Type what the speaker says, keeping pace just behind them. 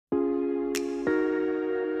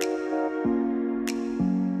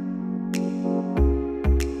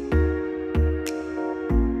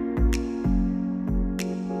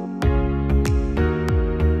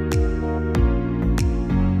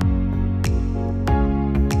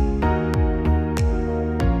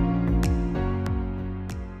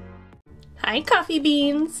Hi coffee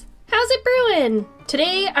beans! How's it brewing?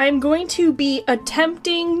 Today I'm going to be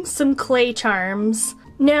attempting some clay charms.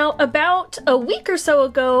 Now about a week or so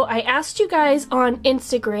ago I asked you guys on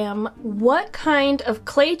Instagram what kind of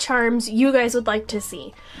clay charms you guys would like to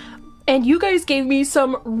see. And you guys gave me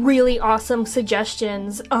some really awesome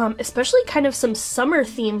suggestions, especially kind of some summer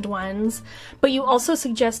themed ones, but you also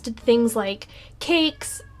suggested things like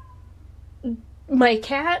cakes, my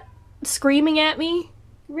cat screaming at me.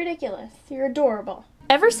 Ridiculous. You're adorable.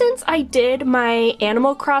 Ever since I did my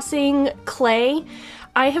Animal Crossing clay,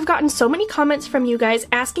 I have gotten so many comments from you guys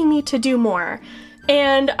asking me to do more.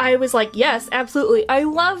 And I was like, yes, absolutely. I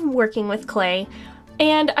love working with clay.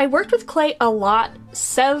 And I worked with clay a lot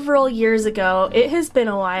several years ago. It has been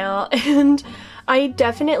a while, and I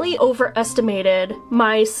definitely overestimated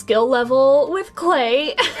my skill level with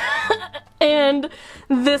clay. And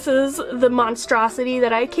this is the monstrosity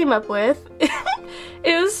that I came up with.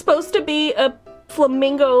 It was supposed to be a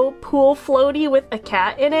flamingo pool floaty with a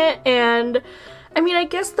cat in it, and I mean, I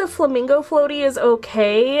guess the flamingo floaty is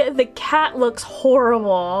okay. The cat looks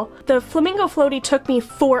horrible. The flamingo floaty took me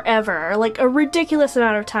forever, like a ridiculous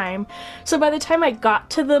amount of time. So by the time I got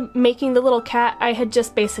to making the little cat, I had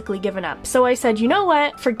just basically given up. So I said, you know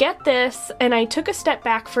what, forget this, and I took a step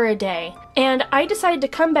back for a day. And I decided to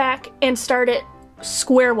come back and start it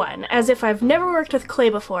square one, as if I've never worked with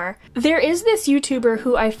clay before. There is this YouTuber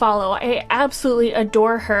who I follow. I absolutely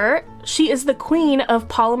adore her. She is the queen of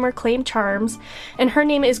Polymer Clay charms, and her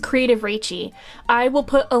name is Creative Rachy. I will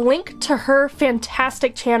put a link to her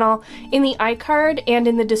fantastic channel in the iCard and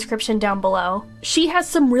in the description down below. She has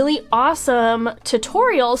some really awesome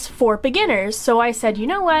tutorials for beginners, so I said, you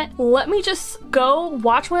know what, let me just go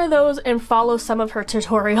watch one of those and follow some of her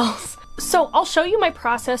tutorials. So I'll show you my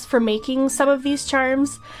process for making some of these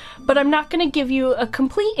charms, but I'm not going to give you a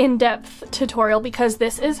complete in-depth tutorial because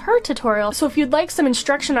this is her tutorial. So if you'd like some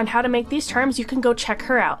instruction on how to make these charms, you can go check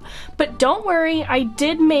her out. But don't worry, I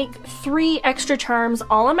did make 3 extra charms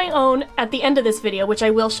all on my own at the end of this video, which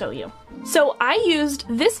I will show you. So I used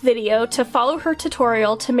this video to follow her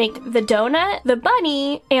tutorial to make the donut, the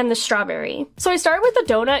bunny, and the strawberry. So I started with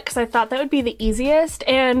the donut because I thought that would be the easiest,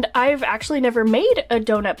 and I've actually never made a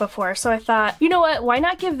donut before, so I thought, you know what, why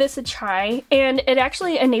not give this a try? And it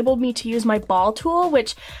actually enabled me to use my ball tool,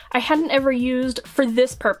 which I hadn't ever used for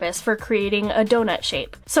this purpose, for creating a donut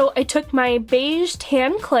shape. So I took my beige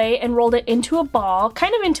tan clay and rolled it into a ball,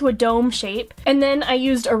 kind of into a dome shape, and then I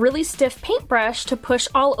used a really stiff paintbrush to push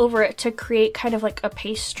all over it to create kind of like a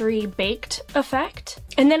pastry baked effect.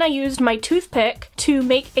 And then I used my toothpick to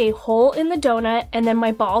make a hole in the donut, and then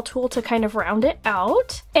my ball tool to kind of round it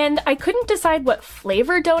out. And I couldn't decide what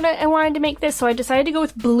flavor donut I wanted to make this, so I decided to go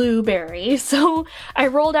with blueberry. So I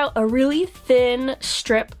rolled out a really thin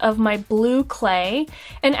strip of my blue clay,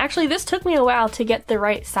 and actually this took me a while to get the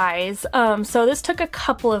right size, so this took a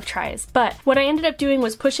couple of tries. But what I ended up doing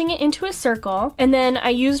was pushing it into a circle, and then I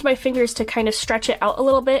used my fingers to kind of stretch it out a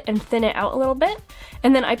little bit and thin it out a little bit,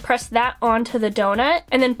 and then I pressed that onto the donut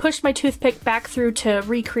and then pushed my toothpick back through to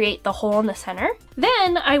recreate the hole in the center.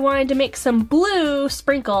 Then I wanted to make some blue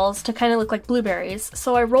sprinkles to kind of look like blueberries,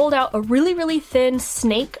 so I rolled out a really, really thin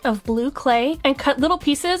snake of blue clay and cut little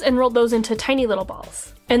pieces and rolled those into tiny little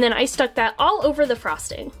balls. And then I stuck that all over the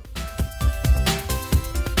frosting.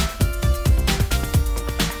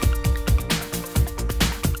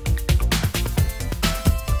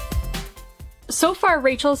 So far,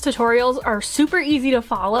 Rachel's tutorials are super easy to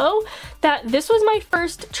follow, that this was my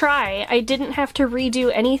first try. I didn't have to redo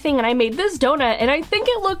anything, and I made this donut, and I think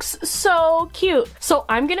it looks so cute. So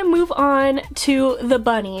I'm gonna move on to the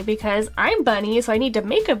bunny, because I'm bunny, so I need to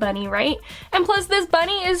make a bunny, right? And plus, this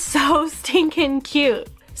bunny is so stinking cute.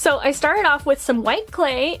 So I started off with some white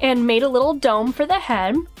clay and made a little dome for the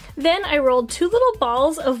head. Then I rolled 2 little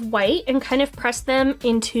balls of white and kind of pressed them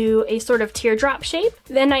into a sort of teardrop shape.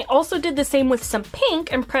 Then I also did the same with some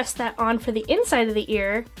pink and pressed that on for the inside of the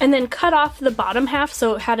ear, and then cut off the bottom half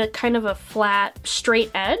so it had a kind of a flat,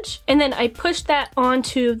 straight edge. And then I pushed that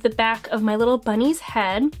onto the back of my little bunny's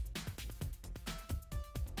head.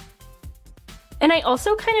 And I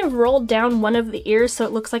also kind of rolled down one of the ears so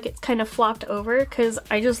it looks like it's kind of flopped over, because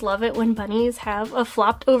I just love it when bunnies have a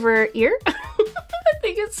flopped over ear. I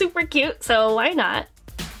think it's super cute, so why not?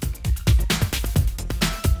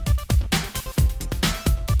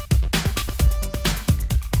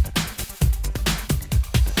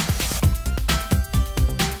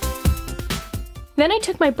 Then I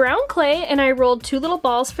took my brown clay and I rolled 2 little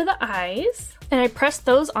balls for the eyes, and I pressed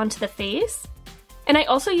those onto the face. And I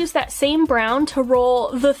also used that same brown to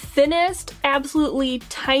roll the thinnest, absolutely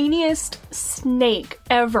tiniest snake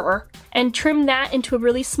ever. and trimmed that into a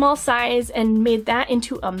really small size and made that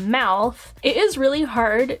into a mouth. It is really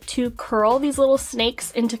hard to curl these little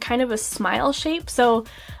snakes into kind of a smile shape, so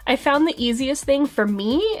I found the easiest thing for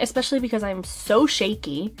me, especially because I'm so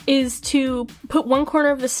shaky, is to put one corner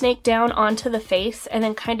of the snake down onto the face and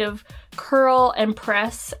then kind of curl and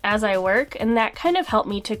press as I work, and that kind of helped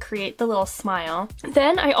me to create the little smile.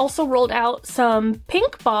 Then I also rolled out some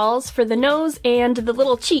pink balls for the nose and the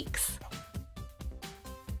little cheeks.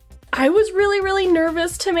 I was really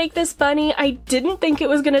nervous to make this bunny. I didn't think it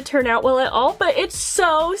was gonna turn out well at all, but it's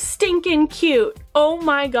so stinking cute. Oh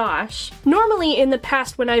my gosh. Normally in the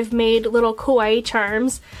past when I've made little kawaii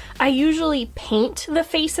charms, I usually paint the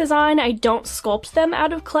faces on. I don't sculpt them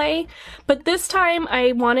out of clay, but this time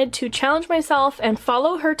I wanted to challenge myself and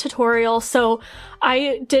follow her tutorial, so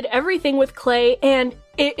I did everything with clay, and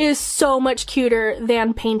it is so much cuter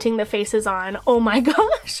than painting the faces on. Oh my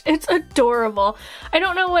gosh, it's adorable. I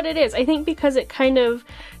don't know what it is. I think because it kind of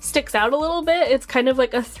sticks out a little bit, it's kind of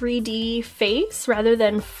like a 3D face rather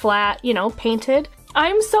than flat, you know, painted.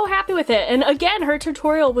 I'm so happy with it, and again, her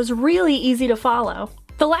tutorial was really easy to follow.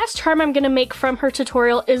 The last charm I'm gonna make from her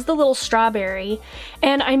tutorial is the little strawberry,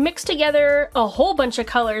 and I mixed together a whole bunch of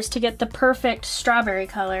colors to get the perfect strawberry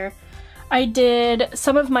color. I did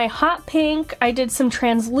some of my hot pink, I did some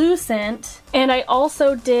translucent, and I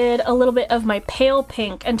also did a little bit of my pale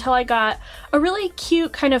pink until I got a really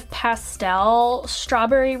cute kind of pastel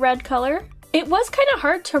strawberry red color. It was kind of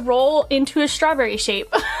hard to roll into a strawberry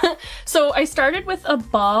shape. So I started with a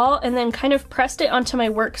ball and then kind of pressed it onto my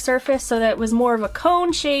work surface so that it was more of a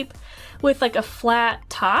cone shape with like a flat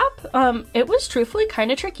top. It was truthfully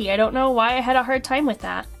kind of tricky. I don't know why I had a hard time with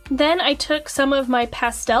that. Then I took some of my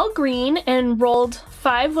pastel green and rolled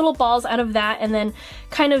 5 little balls out of that and then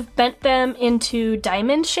kind of bent them into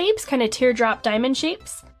diamond shapes, kind of teardrop diamond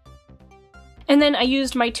shapes. And then I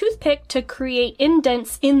used my toothpick to create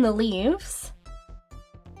indents in the leaves.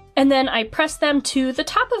 And then I pressed them to the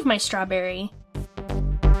top of my strawberry.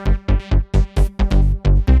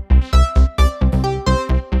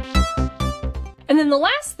 And then the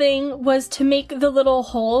last thing was to make the little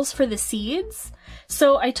holes for the seeds.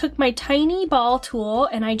 So I took my tiny ball tool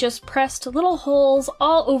and I just pressed little holes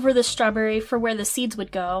all over the strawberry for where the seeds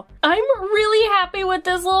would go. I'm really happy with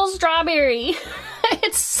this little strawberry.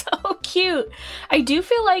 It's so cute. I do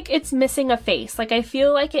feel like it's missing a face. Like I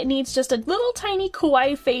feel like it needs just a little tiny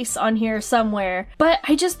kawaii face on here somewhere. But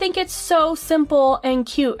I just think it's so simple and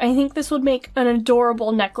cute. I think this would make an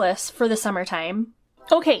adorable necklace for the summertime.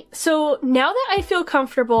 Okay, so now that I feel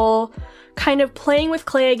comfortable kind of playing with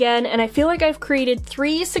clay again, and I feel like I've created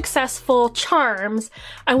 3 successful charms,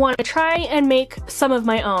 I want to try and make some of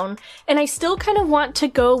my own. And I still kind of want to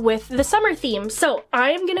go with the summer theme, so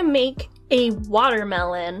I'm gonna make a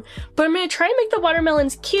watermelon. But I'm gonna try and make the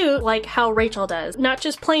watermelons cute like how Rachel does, not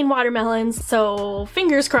just plain watermelons, so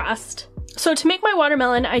fingers crossed. So to make my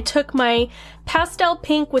watermelon, I took my pastel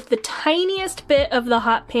pink with the tiniest bit of the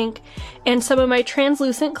hot pink and some of my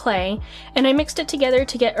translucent clay, and I mixed it together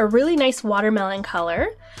to get a really nice watermelon color.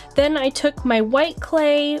 Then I took my white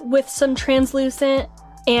clay with some translucent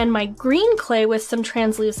and my green clay with some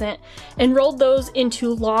translucent and rolled those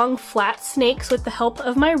into long flat snakes with the help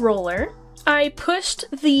of my roller. I pushed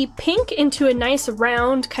the pink into a nice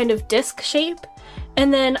round kind of disc shape,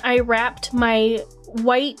 and then I wrapped my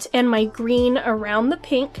white and my green around the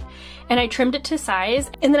pink, and I trimmed it to size,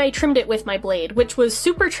 and then I trimmed it with my blade, which was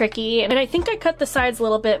super tricky, and I think I cut the sides a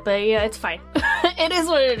little bit, but yeah, it's fine. It is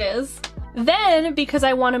what it is. Then, because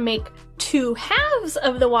I want to make 2 halves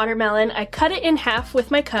of the watermelon, I cut it in half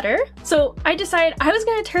with my cutter. So I decided I was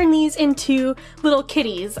going to turn these into little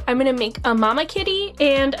kitties. I'm going to make a mama kitty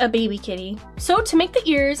and a baby kitty. So to make the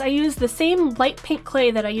ears, I used the same light pink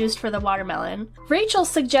clay that I used for the watermelon. Rachel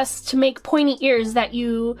suggests to make pointy ears that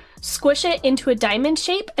you squish it into a diamond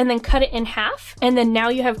shape and then cut it in half, and then now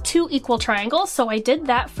you have 2 equal triangles. So I did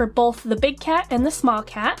that for both the big cat and the small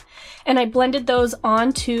cat, and I blended those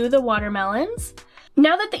onto the watermelons.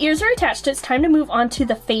 Now that the ears are attached, it's time to move on to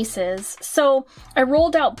the faces. So I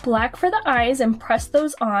rolled out black for the eyes and pressed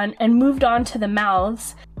those on and moved on to the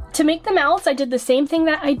mouths. To make the mouths, I did the same thing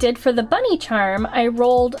that I did for the bunny charm. I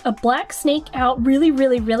rolled a black snake out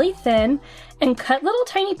really thin and cut little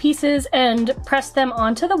tiny pieces and pressed them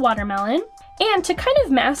onto the watermelon. And to kind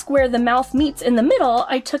of mask where the mouth meets in the middle,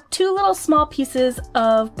 I took 2 little small pieces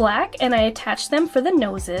of black and I attached them for the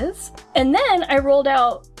noses. And then I rolled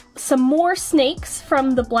out some more snakes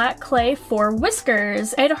from the black clay for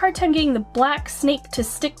whiskers. I had a hard time getting the black snake to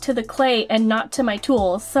stick to the clay and not to my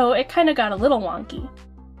tools, so it kind of got a little wonky.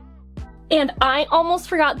 And I almost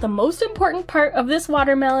forgot the most important part of this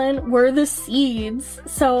watermelon were the seeds.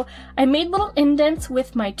 So I made little indents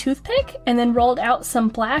with my toothpick and then rolled out some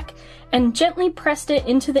black and gently pressed it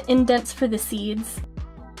into the indents for the seeds.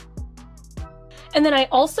 And then I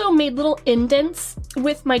also made little indents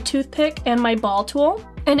with my toothpick and my ball tool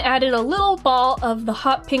and added a little ball of the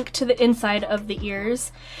hot pink to the inside of the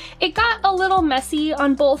ears. It got a little messy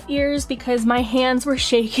on both ears because my hands were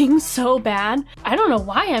shaking so bad. I don't know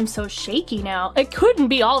why I'm so shaky now. It couldn't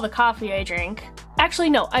be all the coffee I drink.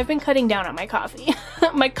 Actually, no, I've been cutting down on my coffee.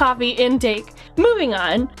 My coffee intake. Moving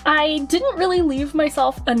on. I didn't really leave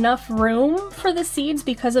myself enough room for the seeds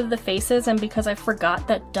because of the faces and because I forgot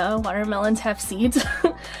that watermelons have seeds.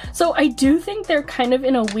 So I do think they're kind of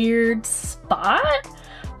in a weird spot.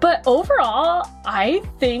 But overall, I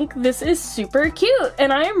think this is super cute,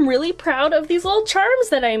 and I am really proud of these little charms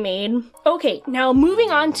that I made. Okay, now moving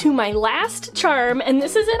on to my last charm, and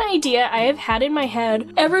this is an idea I have had in my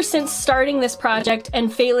head ever since starting this project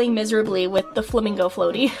and failing miserably with the flamingo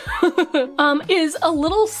floaty, is a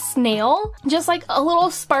little snail, just like a little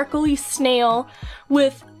sparkly snail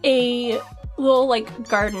with a little like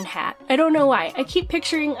garden hat. I don't know why. I keep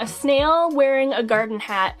picturing a snail wearing a garden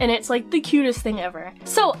hat and it's like the cutest thing ever.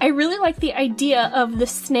 So I really like the idea of the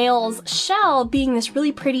snail's shell being this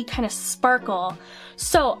really pretty kind of sparkle.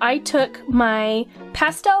 So I took my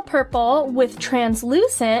pastel purple with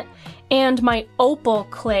translucent and my opal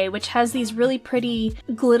clay, which has these really pretty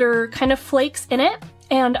glitter kind of flakes in it,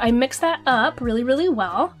 and I mixed that up really, really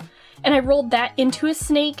well. And I rolled that into a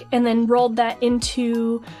snake and then rolled that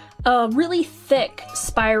into a really thick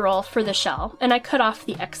spiral for the shell, and I cut off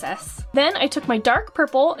the excess. Then I took my dark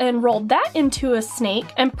purple and rolled that into a snake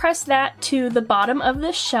and pressed that to the bottom of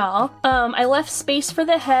the shell. I left space for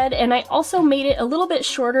the head, and I also made it a little bit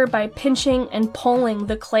shorter by pinching and pulling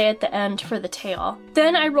the clay at the end for the tail.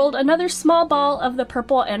 Then I rolled another small ball of the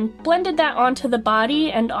purple and blended that onto the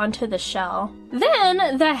body and onto the shell.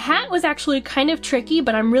 Then the hat was actually kind of tricky,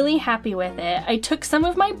 but I'm really happy with it. I took some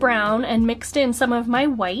of my brown and mixed in some of my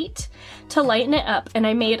white to lighten it up, and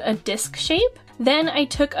I made a disc shape. Then I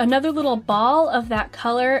took another little ball of that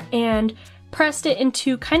color and pressed it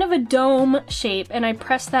into kind of a dome shape, and I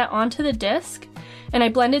pressed that onto the disc and I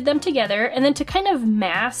blended them together. And then to kind of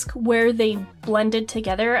mask where they blended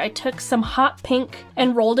together, I took some hot pink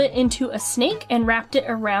and rolled it into a snake and wrapped it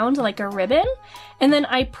around like a ribbon. And then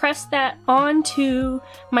I pressed that onto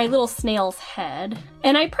my little snail's head.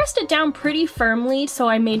 And I pressed it down pretty firmly so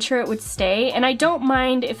I made sure it would stay. And I don't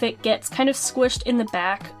mind if it gets kind of squished in the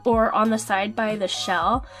back or on the side by the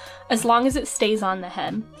shell, as long as it stays on the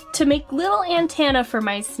head. To make little antenna for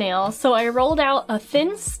my snail, so I rolled out a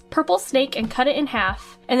thin purple snake and cut it in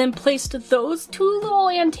half, and then placed those two little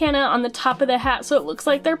antennae on the top of the hat so it looks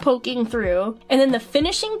like they're poking through. And then the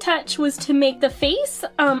finishing touch was to make the face.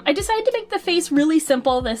 I decided to make the face really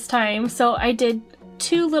simple this time, so I did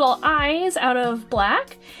two little eyes out of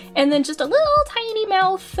black, and then just a little tiny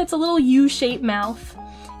mouth that's a little U-shaped mouth.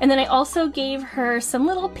 And then I also gave her some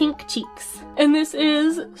little pink cheeks. And this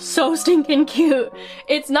is so stinking cute.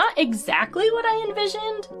 It's not exactly what I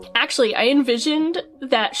envisioned. Actually, I envisioned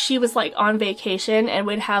that she was like on vacation and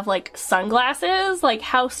would have like sunglasses. Like,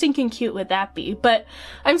 how stinking cute would that be? But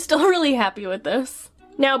I'm still really happy with this.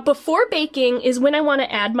 Now, before baking is when I want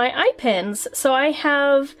to add my eye pins. So I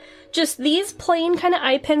have just these plain kind of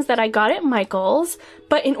eye pins that I got at Michael's,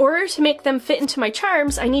 but in order to make them fit into my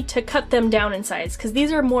charms, I need to cut them down in size because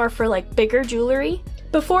these are more for like bigger jewelry.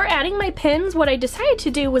 Before adding my pins, what I decided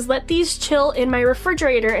to do was let these chill in my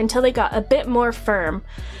refrigerator until they got a bit more firm.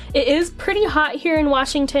 It is pretty hot here in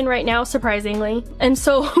Washington right now, surprisingly, and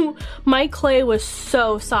so my clay was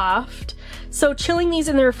so soft. So chilling these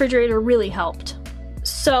in the refrigerator really helped.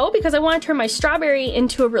 So, because I want to turn my strawberry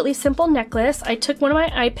into a really simple necklace, I took one of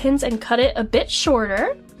my eye pins and cut it a bit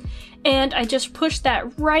shorter. And I just pushed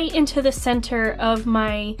that right into the center of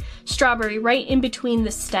my strawberry, right in between the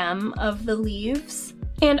stem of the leaves.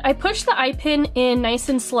 And I pushed the eye pin in nice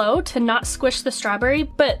and slow to not squish the strawberry,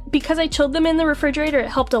 but because I chilled them in the refrigerator, it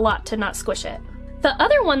helped a lot to not squish it. The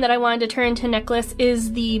other one that I wanted to turn into a necklace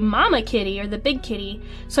is the mama kitty, or the big kitty.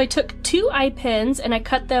 So I took two eye pins and I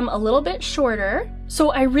cut them a little bit shorter.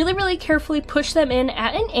 So I really, really carefully pushed them in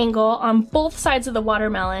at an angle on both sides of the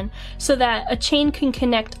watermelon so that a chain can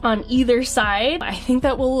connect on either side. I think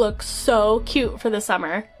that will look so cute for the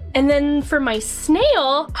summer. And then for my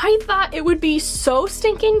snail, I thought it would be so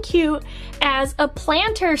stinking cute as a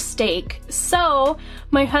planter stake. So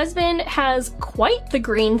my husband has quite the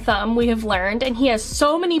green thumb, we have learned, and he has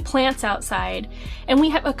so many plants outside. And we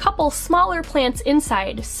have a couple smaller plants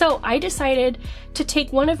inside. So I decided to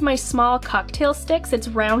take one of my small cocktail sticks, it's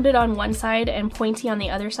rounded on one side and pointy on the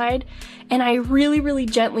other side, and I really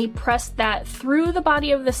gently pressed that through the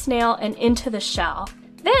body of the snail and into the shell.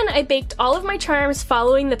 Then I baked all of my charms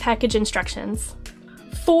following the package instructions.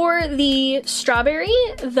 For the strawberry,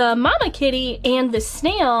 the mama kitty, and the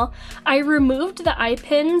snail, I removed the eye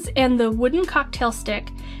pins and the wooden cocktail stick,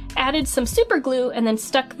 added some super glue, and then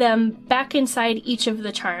stuck them back inside each of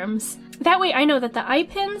the charms. That way I know that the eye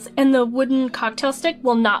pins and the wooden cocktail stick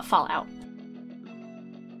will not fall out.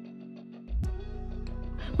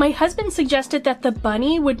 My husband suggested that the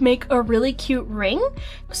bunny would make a really cute ring,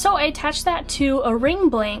 so I attached that to a ring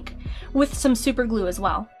blank with some super glue as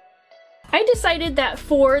well. I decided that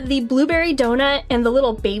for the blueberry donut and the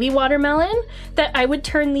little baby watermelon that I would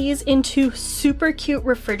turn these into super cute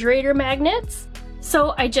refrigerator magnets.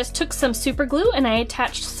 So I just took some super glue and I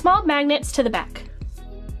attached small magnets to the back.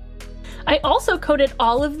 I also coated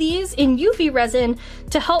all of these in UV resin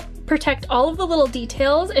to help protect all of the little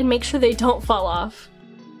details and make sure they don't fall off.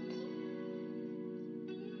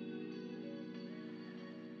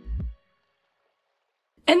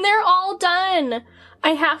 And they're all done!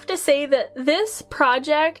 I have to say that this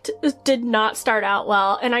project did not start out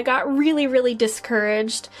well, and I got really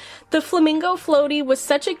discouraged. The flamingo floaty was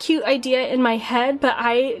such a cute idea in my head, but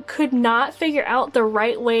I could not figure out the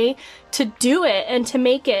right way to do it and to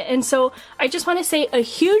make it. And so I just want to say a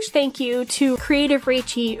huge thank you to Creative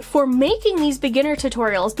Rachy for making these beginner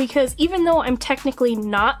tutorials, because even though I'm technically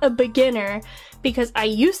not a beginner, because I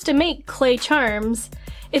used to make clay charms,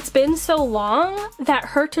 it's been so long that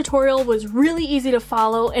her tutorial was really easy to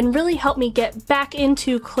follow and really helped me get back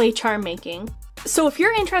into clay charm making. So if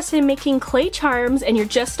you're interested in making clay charms and you're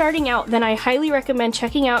just starting out, then I highly recommend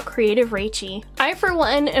checking out Creative Rachy. I, for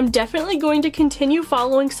one, am definitely going to continue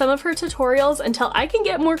following some of her tutorials until I can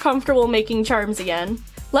get more comfortable making charms again.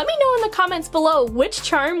 Let me know in the comments below which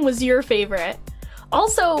charm was your favorite.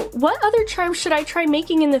 Also, what other charms should I try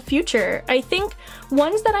making in the future? I think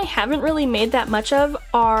ones that I haven't really made that much of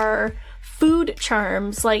are food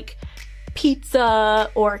charms, like pizza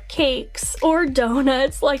or cakes or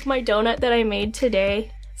donuts, like my donut that I made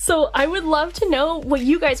today. So I would love to know what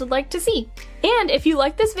you guys would like to see. And if you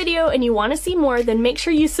like this video and you want to see more, then make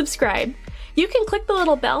sure you subscribe. You can click the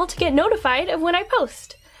little bell to get notified of when I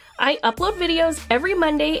post. I upload videos every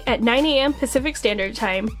Monday at 9 AM Pacific Standard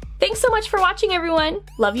Time. Thanks so much for watching, everyone.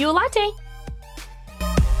 Love you a latte.